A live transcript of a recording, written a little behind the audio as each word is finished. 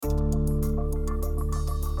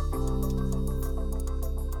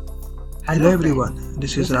Hello Hello friends, everyone,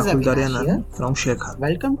 this is this is Rahul Avinash here. Daryanand from Sharekhan.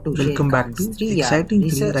 Welcome to Welcome back Sharekhan's to 3R exciting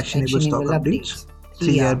 3-year Research actionable stock Actionable updates. Updates.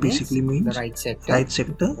 3R 3R means basically the means right sector, right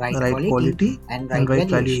sector, right right quality, quality and and right right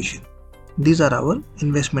valuation. valuation. These are our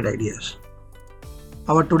investment ideas.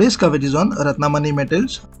 Our today's coverage is on Ratnamani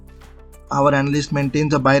Metals. Our analyst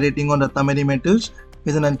maintains a buy rating on Ratnamani Metals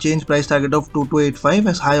with an unchanged price target of 2285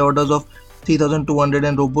 as high orders of 3200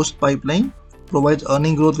 and robust pipeline provides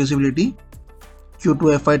earning growth visibility.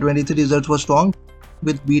 Q2 FY23 results were strong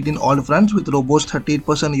with beat in all fronts with robust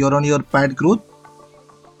 38% year-on-year PAT growth.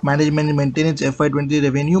 Management maintains its FY23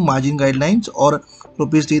 revenue margin guidelines or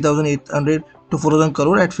rupees 3,800 to 4,000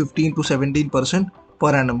 crore at 15 to 17%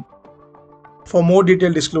 per annum. For more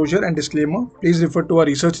detailed disclosure and disclaimer, please refer to our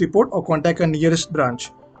research report or contact our nearest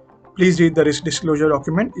branch. Please read the risk disclosure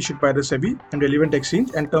document issued by the SEBI and relevant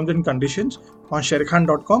exchange and terms and conditions on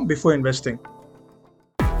sharekhan.com before investing.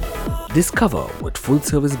 Discover what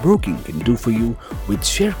full-service broking can do for you with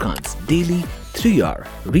Sharekhan's daily 3R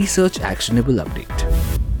Research Actionable Update.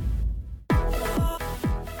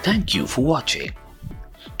 Thank you for watching.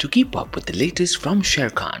 To keep up with the latest from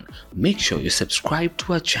Sharekhan, make sure you subscribe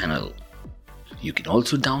to our channel. You can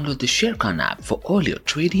also download the Sharekhan app for all your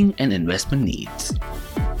trading and investment needs.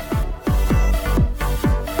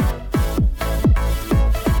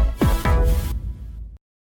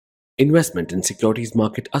 Investment in securities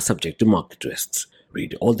market are subject to market risks.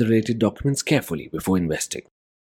 Read all the related documents carefully before investing.